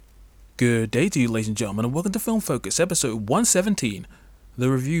Good day to you, ladies and gentlemen, and welcome to Film Focus, episode 117, the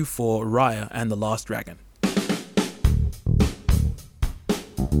review for Raya and the Last Dragon.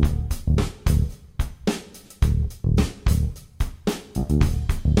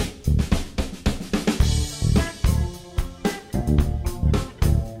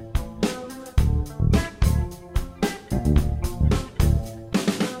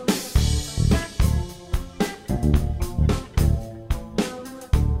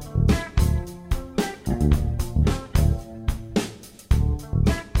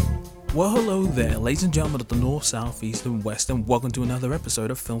 Well, hello there, ladies and gentlemen of the North, South, East, and West, and welcome to another episode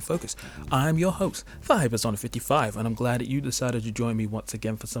of Film Focus. I'm your host, the Hypersonic55, and I'm glad that you decided to join me once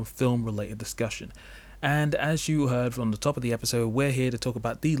again for some film-related discussion. And as you heard from the top of the episode, we're here to talk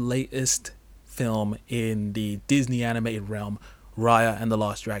about the latest film in the Disney animated realm, Raya and the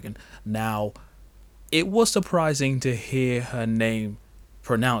Last Dragon. Now, it was surprising to hear her name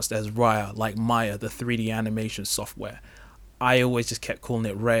pronounced as Raya, like Maya, the 3D animation software. I always just kept calling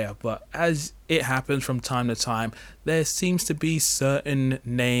it Raya, but as it happens from time to time, there seems to be certain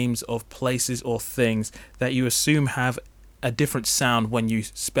names of places or things that you assume have a different sound when you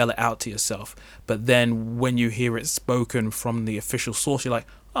spell it out to yourself. But then when you hear it spoken from the official source, you're like,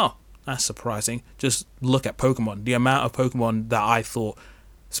 oh, that's surprising. Just look at Pokemon. The amount of Pokemon that I thought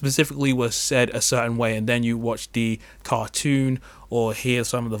specifically was said a certain way, and then you watch the cartoon or hear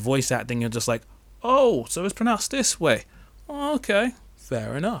some of the voice acting, you're just like, oh, so it's pronounced this way. Okay,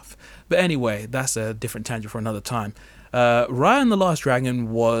 fair enough. But anyway, that's a different tangent for another time. Raya and the Last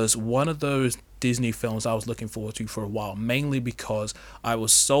Dragon was one of those Disney films I was looking forward to for a while, mainly because I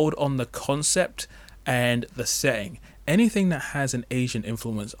was sold on the concept and the setting. Anything that has an Asian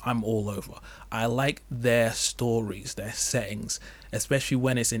influence, I'm all over. I like their stories, their settings, especially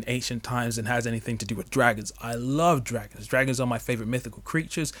when it's in ancient times and has anything to do with dragons. I love dragons. Dragons are my favorite mythical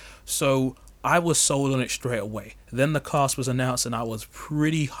creatures, so I was sold on it straight away. Then the cast was announced and I was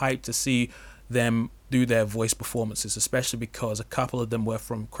pretty hyped to see them do their voice performances, especially because a couple of them were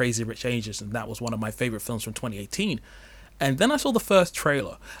from Crazy Rich Asians, and that was one of my favorite films from 2018. And then I saw the first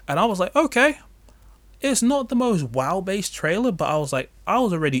trailer and I was like, okay, it's not the most wow-based trailer, but I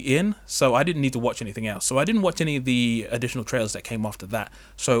was already in, so I didn't need to watch anything else. So I didn't watch any of the additional trailers that came after that.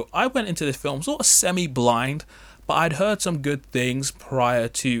 So I went into this film sort of semi-blind, but I'd heard some good things prior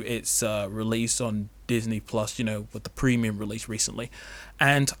to its release on Disney Plus, with the premium release recently.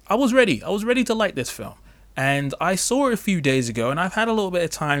 And I was ready. I was ready to like this film. And I saw it a few days ago, and I've had a little bit of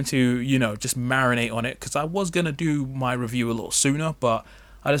time to, just marinate on it, because I was going to do my review a little sooner, but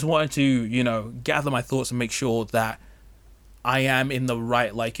I just wanted to, gather my thoughts and make sure that I am in the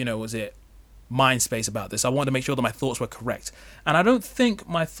right, mind space about this. I wanted to make sure that my thoughts were correct. And I don't think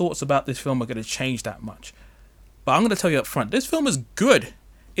my thoughts about this film are going to change that much. But I'm going to tell you up front, this film is good.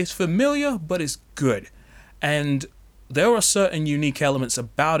 It's familiar, but it's good. And there are certain unique elements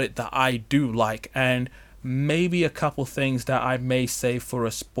about it that I do like, and maybe a couple things that I may save for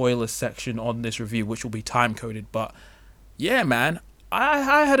a spoiler section on this review, which will be time-coded. But yeah, man,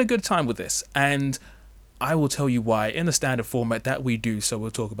 I had a good time with this, and I will tell you why in the standard format that we do. So we'll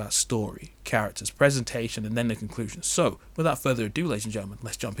talk about story, characters, presentation, and then the conclusion. So without further ado, ladies and gentlemen,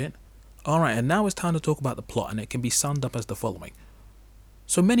 let's jump in. Alright, and now it's time to talk about the plot, and it can be summed up as the following.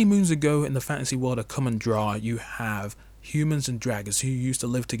 So many moons ago in the fantasy world of Kamandra, you have humans and dragons who used to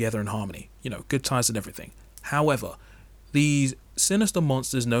live together in harmony. Good times and everything. However, these sinister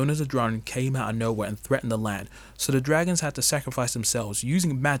monsters known as the Dragon came out of nowhere and threatened the land, so the dragons had to sacrifice themselves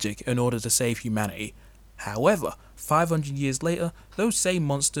using magic in order to save humanity. However, 500 years later, those same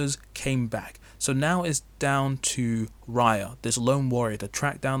monsters came back. So now it's down to Raya, this lone warrior, to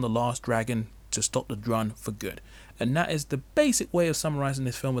track down the last dragon to stop the Drun for good. And that is the basic way of summarizing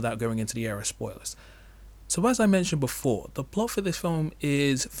this film without going into the era spoilers. So as I mentioned before, the plot for this film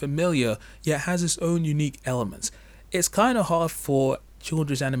is familiar, yet has its own unique elements. It's kind of hard for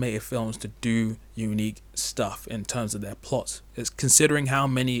children's animated films to do unique stuff in terms of their plots. It's considering how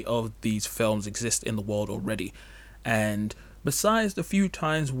many of these films exist in the world already. And besides the few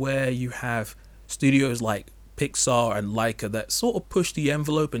times where you have studios like Pixar and Laika that sort of push the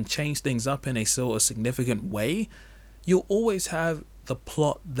envelope and change things up in a sort of significant way, you'll always have the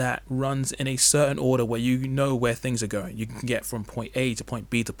plot that runs in a certain order where you know where things are going. You can get from point A to point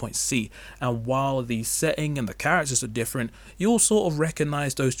B to point C, and while the setting and the characters are different, you'll sort of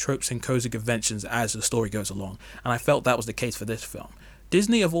recognize those tropes and codes and conventions as the story goes along, and I felt that was the case for this film.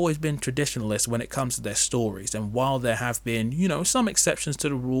 Disney have always been traditionalists when it comes to their stories, and while there have been, some exceptions to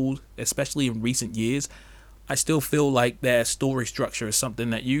the rules, especially in recent years, I still feel like their story structure is something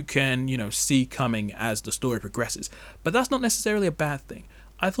that you can, see coming as the story progresses. But that's not necessarily a bad thing.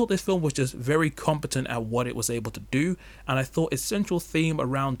 I thought this film was just very competent at what it was able to do, and I thought its central theme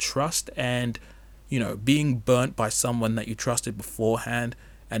around trust and, being burnt by someone that you trusted beforehand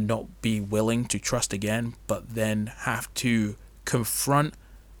and not be willing to trust again, but then have to confront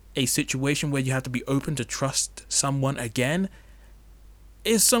a situation where you have to be open to trust someone again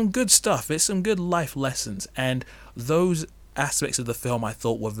is some good stuff. It's some good life lessons, and those aspects of the film I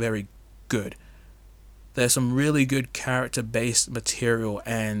thought were very good. There's some really good character-based material,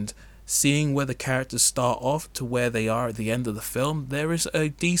 and seeing where the characters start off to where they are at the end of the film, there is a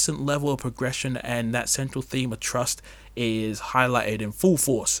decent level of progression, and that central theme of trust is highlighted in full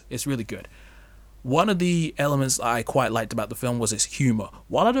force. It's really good. One of the elements I quite liked about the film was its humor.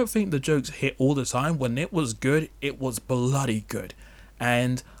 While I don't think the jokes hit all the time, when it was good, it was bloody good.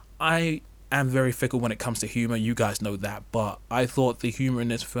 And I am very fickle when it comes to humor, you guys know that, but I thought the humor in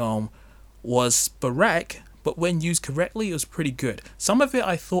this film was sporadic, but when used correctly, it was pretty good. Some of it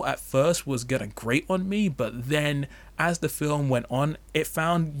I thought at first was gonna grate on me, but then as the film went on, it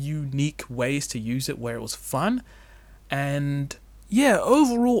found unique ways to use it where it was fun. And yeah,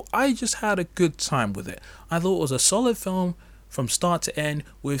 overall, I just had a good time with it. I thought it was a solid film from start to end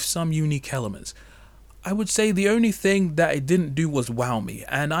with some unique elements. I would say the only thing that it didn't do was wow me,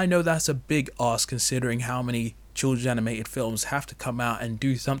 and I know that's a big ask considering how many children's animated films have to come out and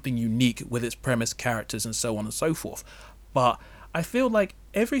do something unique with its premise, characters, and so on and so forth. But I feel like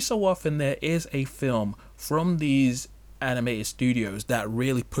every so often there is a film from these animated studios that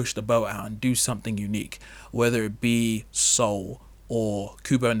really push the boat out and do something unique, whether it be Soul or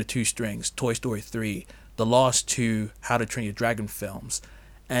Kubo and the Two Strings, Toy Story 3, the last two How to Train Your Dragon films,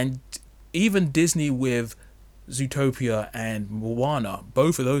 and even Disney with Zootopia and Moana.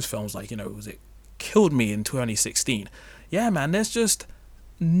 Both of those films, killed me in 2016. Yeah, man, there's just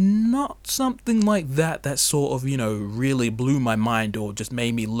not something like that sort of, really blew my mind or just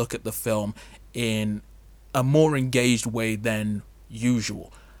made me look at the film in a more engaged way than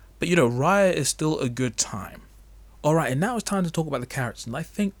usual. But, Raya is still a good time. Alright, and now it's time to talk about the characters, and I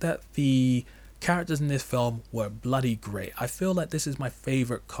think that the characters in this film were bloody great. I feel like this is my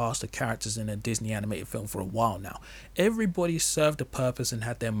favorite cast of characters in a Disney animated film for a while now. Everybody served a purpose and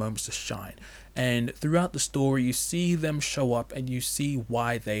had their moments to shine. And throughout the story, you see them show up and you see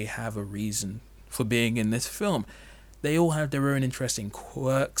why they have a reason for being in this film. They all have their own interesting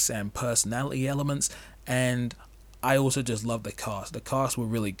quirks and personality elements, and I also just love the cast. The cast were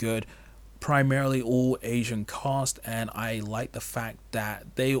really good. Primarily all Asian cast, and I like the fact that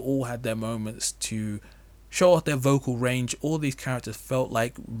they all had their moments to show off their vocal range. All these characters felt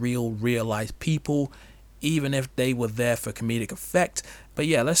like realized people, even if they were there for comedic effect. But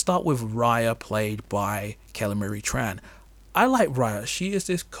yeah, let's start with Raya, played by Kelly Marie Tran. I like Raya. She is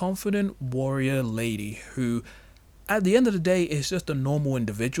this confident warrior lady who, at the end of the day, is just a normal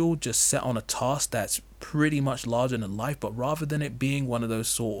individual just set on a task that's pretty much larger than life, but rather than it being one of those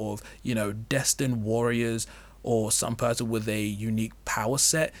sort of, destined warriors or some person with a unique power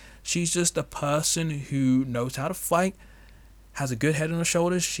set, she's just a person who knows how to fight, has a good head on her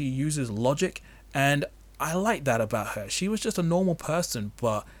shoulders, she uses logic, and I like that about her. She was just a normal person,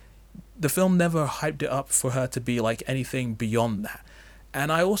 but the film never hyped it up for her to be like anything beyond that.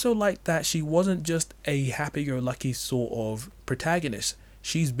 And I also like that she wasn't just a happy-go-lucky sort of protagonist.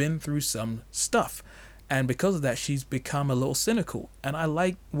 She's been through some stuff. And because of that, she's become a little cynical. And I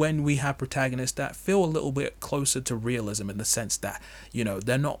like when we have protagonists that feel a little bit closer to realism in the sense that,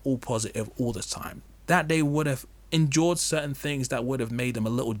 they're not all positive all the time. That they would have endured certain things that would have made them a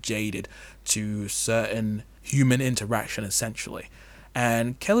little jaded to certain human interaction, essentially.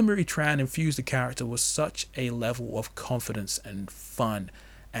 And Kelly Marie Tran infused the character with such a level of confidence and fun,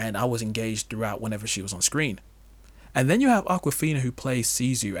 and I was engaged throughout whenever she was on screen. And then you have Awkwafina, who plays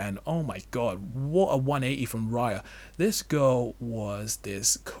Sisu, and oh my god, what a 180 from Raya. This girl was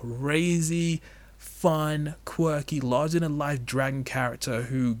this crazy, fun, quirky, larger-than-life dragon character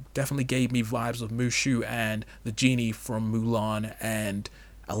who definitely gave me vibes of Mushu and the genie from Mulan and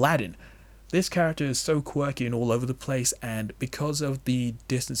Aladdin. This character is so quirky and all over the place, and because of the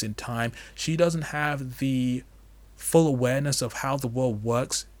distance in time, she doesn't have the full awareness of how the world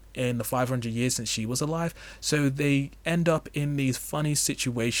works in the 500 years since she was alive, so they end up in these funny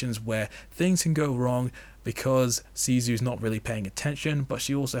situations where things can go wrong because Sisu's not really paying attention, but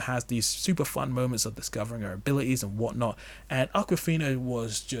she also has these super fun moments of discovering her abilities and whatnot, and Awkwafina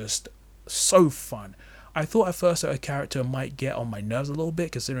was just so fun. I thought at first that her character might get on my nerves a little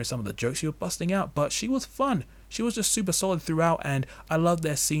bit considering some of the jokes she was busting out, but she was fun. She was just super solid throughout, and I love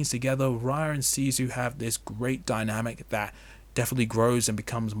their scenes together. Raya and Sisu have this great dynamic that definitely grows and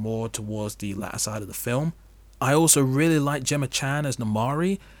becomes more towards the latter side of the film. I also really like Gemma Chan as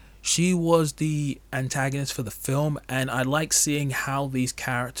Namari. She was the antagonist for the film, and I like seeing how these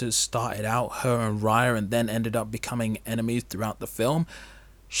characters started out, her and Raya, and then ended up becoming enemies throughout the film.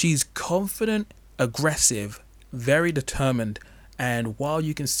 She's confident, aggressive, very determined, and while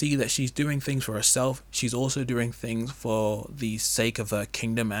you can see that she's doing things for herself, she's also doing things for the sake of her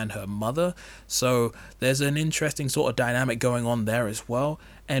kingdom and her mother. So there's an interesting sort of dynamic going on there as well.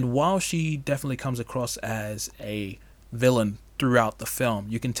 And while she definitely comes across as a villain throughout the film,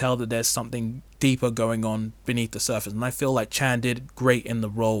 you can tell that there's something deeper going on beneath the surface. And I feel like Chan did great in the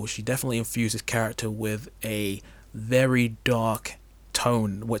role. She definitely infused his character with a very dark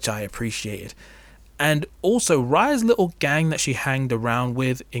tone, which I appreciated. And also, Raya's little gang that she hanged around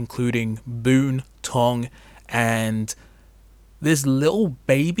with, including Boone, Tong, and this little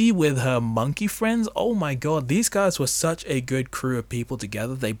baby with her monkey friends. Oh my god, these guys were such a good crew of people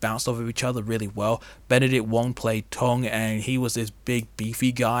together. They bounced off of each other really well. Benedict Wong played Tong, and he was this big,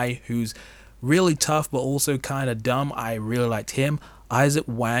 beefy guy who's really tough but also kind of dumb. I really liked him. Isaac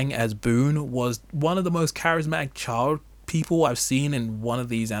Wang as Boone was one of the most charismatic child people I've seen in one of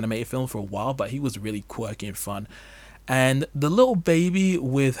these animated films for a while, but he was really quirky and fun. And the little baby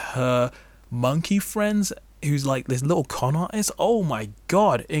with her monkey friends, who's like this little con artist, oh my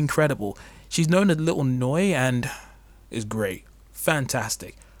god, incredible. She's known as Little Noi and is great.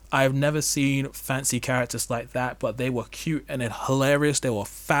 Fantastic. I've never seen fancy characters like that, but they were cute and hilarious. They were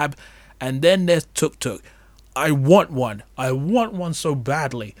fab. And then there's Tuk Tuk. I want one. I want one so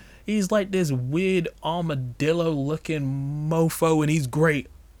badly. He's like this weird armadillo looking mofo, and he's great.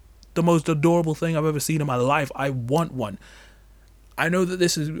 The most adorable thing I've ever seen in my life. I want one. I know that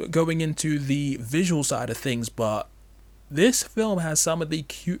this is going into the visual side of things, but this film has some of the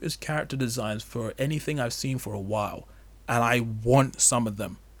cutest character designs for anything I've seen for a while, and I want some of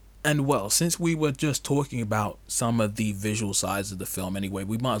them. And well, since we were just talking about some of the visual sides of the film anyway,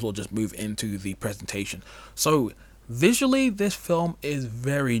 we might as well just move into the presentation. So, visually, this film is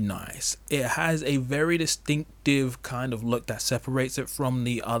very nice. It has a very distinctive kind of look that separates it from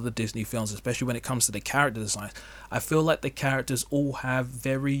the other Disney films, especially when it comes to the character designs. I feel like the characters all have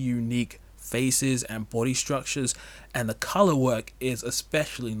very unique faces and body structures, and the color work is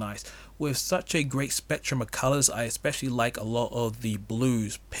especially nice. With such a great spectrum of colors, I especially like a lot of the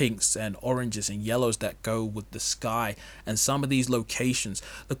blues, pinks, and oranges and yellows that go with the sky and some of these locations.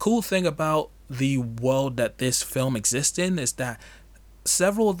 The cool thing about the world that this film exists in is that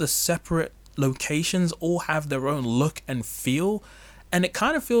several of the separate locations all have their own look and feel, and it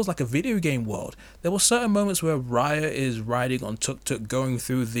kind of feels like a video game world. There were certain moments where Raya is riding on Tuk Tuk going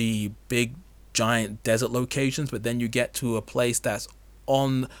through the big giant desert locations, but then you get to a place that's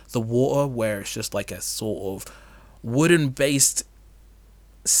on the water where it's just like a sort of wooden based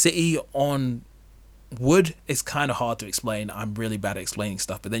city on wood. It's kind of hard to explain. I'm really bad at explaining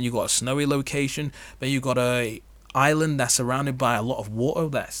stuff. But then you got a snowy location, then you got a island that's surrounded by a lot of water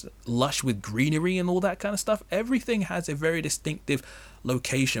that's lush with greenery and all that kind of stuff. Everything has a very distinctive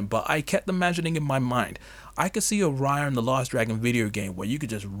location, but I kept imagining in my mind I could see a Raya and the Last Dragon video game where you could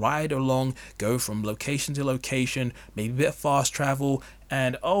just ride along, go from location to location, maybe a bit of fast travel,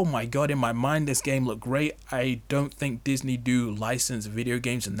 and oh my god, in my mind this game looked great. I don't think Disney do license video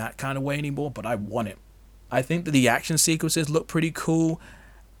games in that kind of way anymore, but I want it. I think that the action sequences look pretty cool,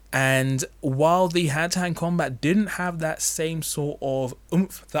 and while the hand-to-hand combat didn't have that same sort of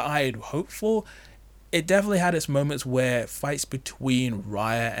oomph that I had hoped for, it definitely had its moments where fights between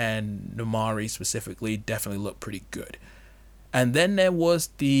Raya and Namari specifically definitely looked pretty good. And then there was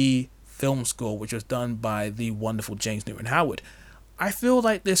the film score, which was done by the wonderful James Newton Howard. I feel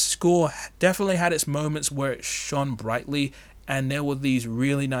like this score definitely had its moments where it shone brightly, and there were these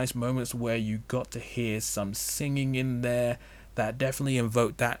really nice moments where you got to hear some singing in there that definitely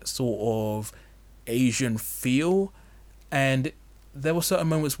invoked that sort of Asian feel. And there were certain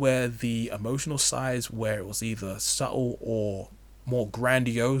moments where the emotional sides, where it was either subtle or more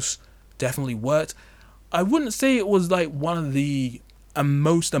grandiose, definitely worked. I wouldn't say it was like one of the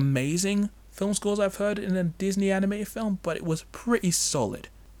most amazing film scores I've heard in a Disney animated film, but it was pretty solid.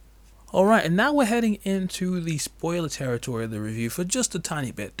 Alright, and now we're heading into the spoiler territory of the review for just a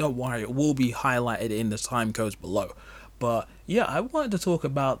tiny bit. Don't worry, it will be highlighted in the time codes below. But yeah, I wanted to talk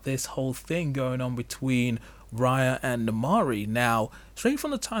about this whole thing going on between Raya and Namari. Now, straight from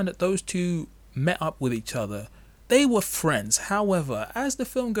the time that those two met up with each other, they were friends. However, as the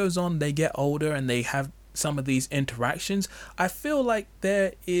film goes on, they get older and they have some of these interactions. I feel like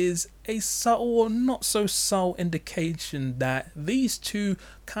there is a subtle or not so subtle indication that these two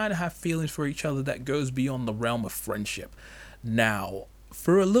kind of have feelings for each other that goes beyond the realm of friendship. Now,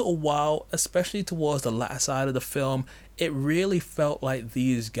 for a little while, especially towards the latter side of the film, it really felt like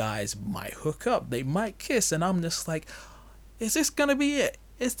these guys might hook up. They might kiss. And I'm just like, is this going to be it?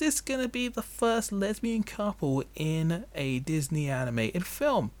 Is this going to be the first lesbian couple in a Disney animated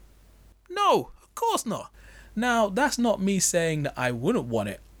film? No, of course not. Now, that's not me saying that I wouldn't want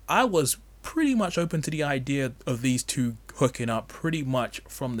it. I was pretty much open to the idea of these two hooking up pretty much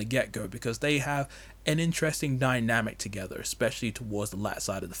from the get-go, because they have an interesting dynamic together, especially towards the latter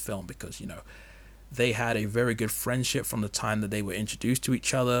side of the film, because, you know, they had a very good friendship from the time that they were introduced to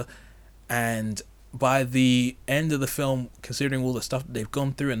each other. And by the end of the film, considering all the stuff that they've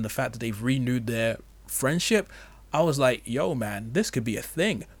gone through and the fact that they've renewed their friendship, I was like, yo man, this could be a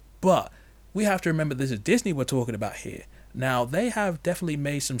thing. But we have to remember this is Disney we're talking about here. Now, they have definitely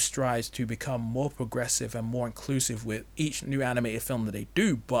made some strides to become more progressive and more inclusive with each new animated film that they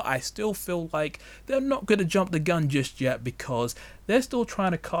do, but I still feel like they're not going to jump the gun just yet, because they're still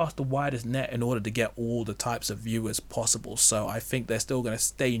trying to cast the widest net in order to get all the types of viewers possible. So I think they're still going to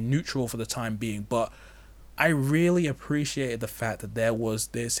stay neutral for the time being, but I really appreciated the fact that there was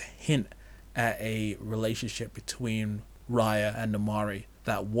this hint at a relationship between Raya and Namaari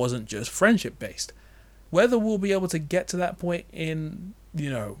that wasn't just friendship based. Whether we'll be able to get to that point in, you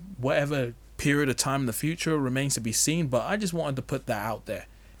know, whatever period of time in the future remains to be seen, but I just wanted to put that out there.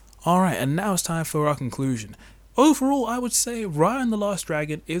 Alright, and now it's time for our conclusion. Overall, I would say Raya and the Last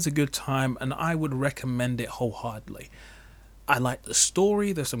Dragon is a good time, and I would recommend it wholeheartedly. I like the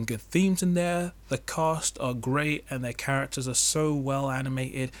story, there's some good themes in there, the cast are great, and their characters are so well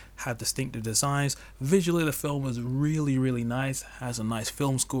animated, have distinctive designs. Visually, the film is really, really nice, has a nice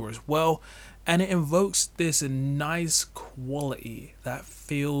film score as well, and it invokes this nice quality that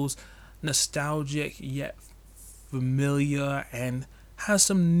feels nostalgic yet familiar, and has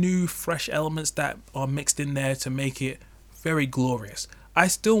some new fresh elements that are mixed in there to make it very glorious. I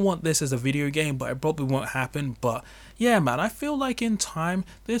still want this as a video game, but it probably won't happen. But yeah, man, I feel like in time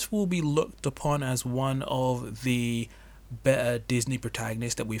this will be looked upon as one of the better Disney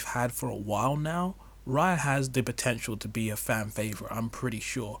protagonists that we've had for a while now. Raya has the potential to be a fan favorite, I'm pretty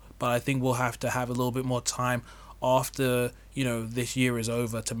sure, but I think we'll have to have a little bit more time after, you know, this year is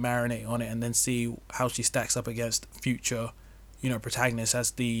over to marinate on it and then see how she stacks up against future, you know, protagonists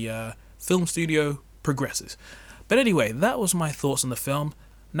as the film studio progresses. But anyway, that was my thoughts on the film.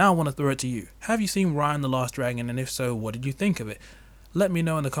 Now I want to throw it to you. Have you seen Raya and the Last Dragon, and if so, what did you think of it? Let me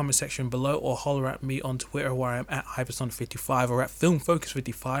know in the comment section below, or holler at me on Twitter, where I am at Hypersonic55 or at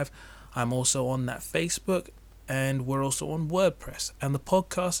FilmFocus55. I'm also on that Facebook, and we're also on WordPress. And the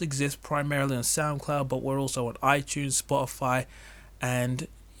podcast exists primarily on SoundCloud, but we're also on iTunes, Spotify, and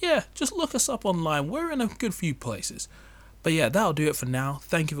yeah, just look us up online. We're in a good few places. But yeah, that'll do it for now.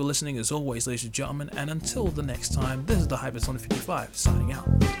 Thank you for listening as always, ladies and gentlemen, and until the next time, this is the Hypersonic55 signing out.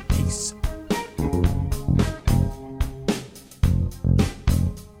 Peace.